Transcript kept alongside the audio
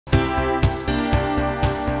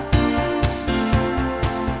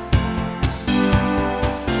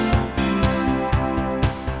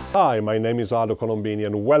Hi, my name is Aldo Colombini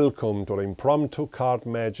and welcome to the Impromptu Card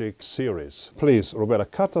Magic series. Please, Roberta,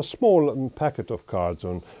 cut a small packet of cards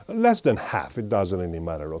on less than half, it doesn't really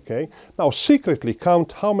matter, okay? Now secretly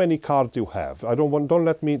count how many cards you have. Don't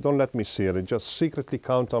let me see it, just secretly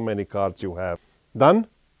count how many cards you have. Done?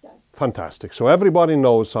 Done. Fantastic. So everybody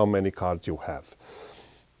knows how many cards you have.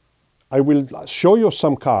 I will show you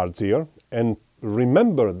some cards here and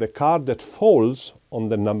remember the card that falls on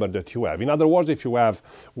the number that you have. In other words, if you have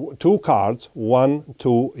 2 cards, 1,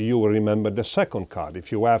 2, you will remember the second card.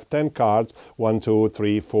 If you have 10 cards, 1, 2,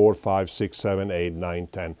 3, 4, 5, 6, 7, 8, 9,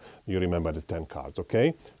 10, you remember the 10 cards,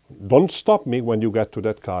 okay? Don't stop me when you get to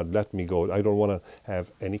that card. Let me go. I don't want to have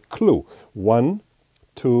any clue. 1,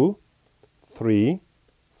 2, 3,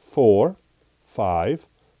 4, 5,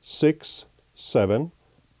 6, 7,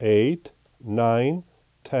 8, 9,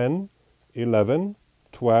 10, 11,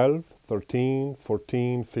 12, 13,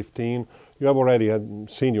 14, 15. You have already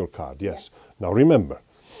seen your card, yes. Now remember,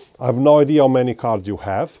 I have no idea how many cards you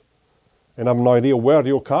have, and I have no idea where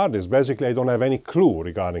your card is. Basically, I don't have any clue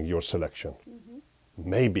regarding your selection.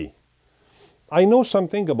 Maybe. I know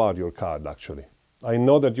something about your card, actually. I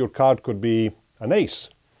know that your card could be an ace.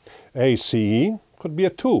 A-C-E could be a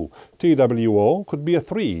 2. T-W-O could be a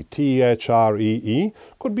 3. T-H-R-E-E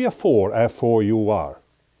could be a 4. F-O-U-R.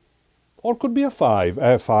 Or could be a 5,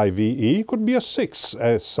 F-I-V-E, could be a 6,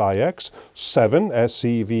 S-I-X, 7,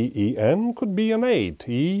 S-E-V-E-N, could be an 8,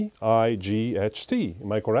 E-I-G-H-T,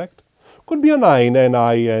 am I correct? Could be a 9,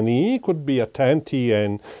 N-I-N-E, could be a 10,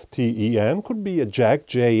 T-N-T-E-N, could be a Jack,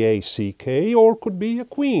 J-A-C-K, or could be a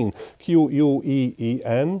Queen,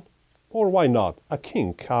 Q-U-E-E-N, or why not, a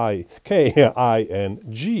King, K-I-N-G.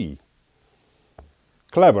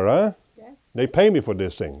 Clever, huh? Yes. They pay me for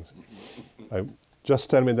these things.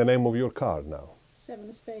 Just tell me the name of your card now. 7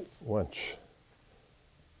 of spades. Watch.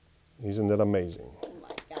 Isn't that amazing? Oh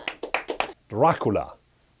my God. Dracula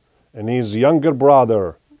and his younger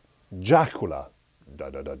brother, Jacula.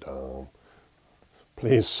 Da-da-da-da.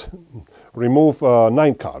 Please remove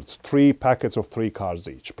 9 cards. 3 packets of 3 cards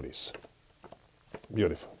each, please.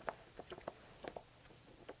 Beautiful.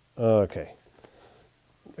 Okay.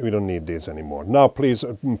 We don't need this anymore. Now, please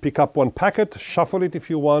pick up 1 packet, shuffle it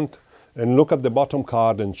if you want, and look at the bottom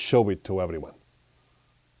card and show it to everyone.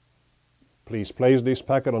 Please place this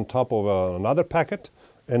packet on top of another packet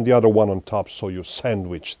and the other one on top so you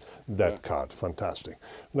sandwich that card. Fantastic.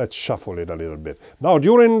 Let's shuffle it a little bit. Now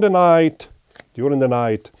during the night,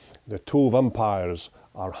 the 2 vampires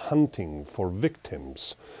are hunting for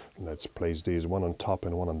victims. Let's place these, one on top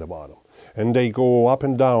and one on the bottom. And they go up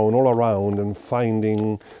and down all around and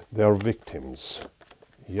finding their victims.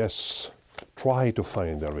 Yes. Try to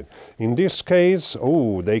find their victims. In this case,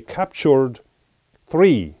 they captured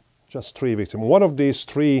 3, just 3 victims. One of these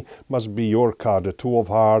 3 must be your card, the 2 of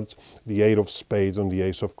hearts, the 8 of spades, and the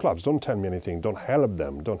ace of clubs. Don't tell me anything. Don't help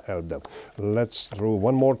them. Don't help them. Let's draw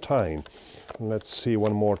one more time. Let's see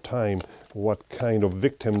one more time what kind of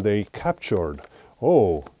victim they captured.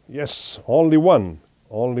 Oh, yes, only one.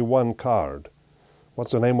 Only 1 card.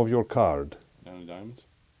 What's the name of your card? 9 of diamonds.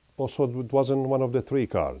 Oh, so it wasn't one of the 3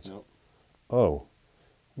 cards? No. Oh,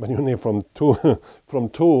 but you need from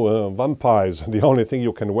two vampires. The only thing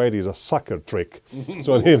you can wait is a sucker trick.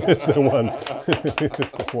 So it is the one. It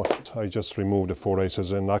is the one. I just removed the 4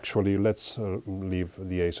 aces, and actually let's leave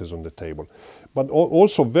the aces on the table. But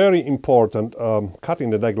also very important, cutting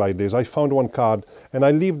the deck like this, I found 1 card and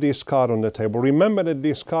I leave this card on the table. Remember that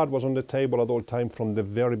this card was on the table at all time from the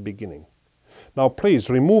very beginning. Now please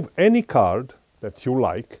remove any card that you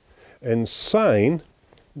like and sign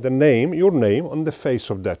the name, your name, on the face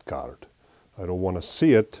of that card. I don't want to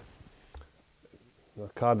see it. The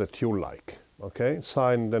card that you like, okay?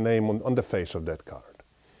 Sign the name on the face of that card.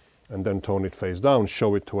 And then turn it face down,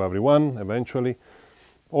 show it to everyone eventually.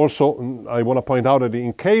 Also, I want to point out that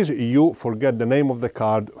in case you forget the name of the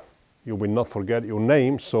card, you will not forget your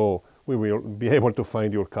name, so we will be able to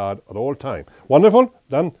find your card at all time. Wonderful?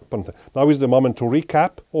 Done? Now is the moment to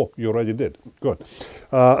recap. Oh, you already did. Good.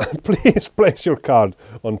 Please place your card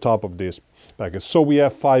on top of this package. So we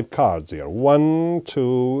have 5 cards here. 1,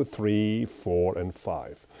 2, 3, 4, and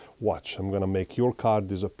 5. Watch. I'm going to make your card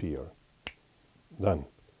disappear. Done.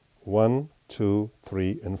 1, 2,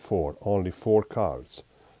 3, and 4. Only 4 cards.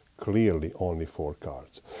 Clearly only 4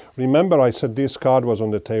 cards. Remember I said this card was on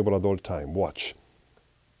the table at all time. Watch.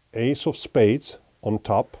 Ace of spades on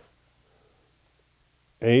top,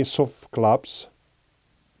 ace of clubs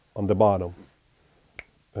on the bottom,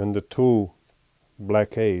 and the 2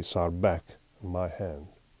 black ace are back in my hand.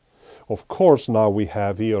 Of course, now we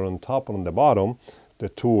have here on top and on the bottom the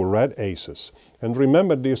two red aces. And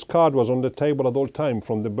remember, this card was on the table at all time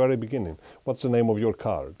from the very beginning. What's the name of your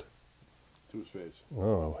card? Two spades.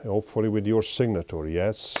 Oh, hopefully with your signature.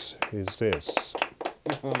 Yes, is this.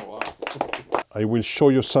 Wow. I will show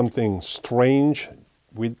you something strange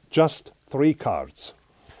with just 3 cards.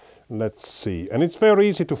 Let's see. And it's very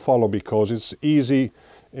easy to follow because it's easy.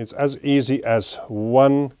 It's as easy as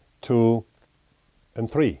 1, 2, and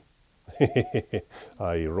 3.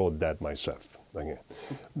 I wrote that myself. Okay.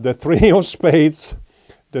 The 3 of spades,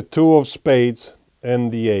 the 2 of spades, and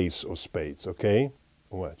the ace of spades. Okay?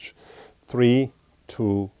 Watch. 3,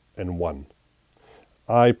 2, and 1.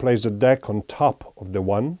 I place the deck on top of the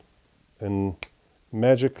 1, and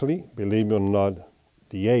magically, believe me or not,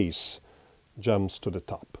 the ace jumps to the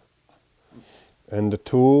top. And the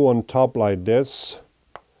 2 on top like this,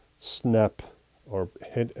 snap or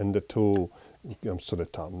hit, and the 2 comes to the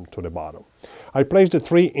top, to the bottom. I place the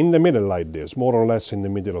 3 in the middle like this, more or less in the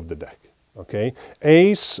middle of the deck. Okay?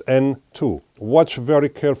 Ace and 2. Watch very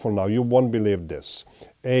careful now, you won't believe this.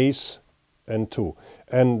 Ace and 2.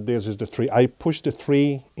 And this is the 3. I push the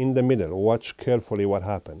 3 in the middle. Watch carefully what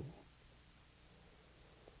happened.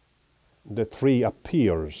 The 3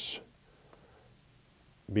 appears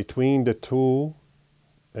between the 2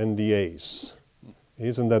 and the ace.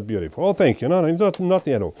 Isn't that beautiful? Oh, thank you. No, it's not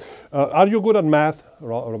yet. Are you good at math,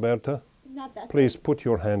 Roberta? Not that. Please put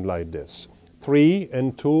your hand like this. 3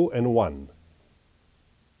 and 2 and 1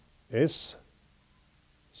 is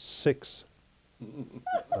 6.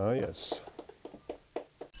 Ah, yes.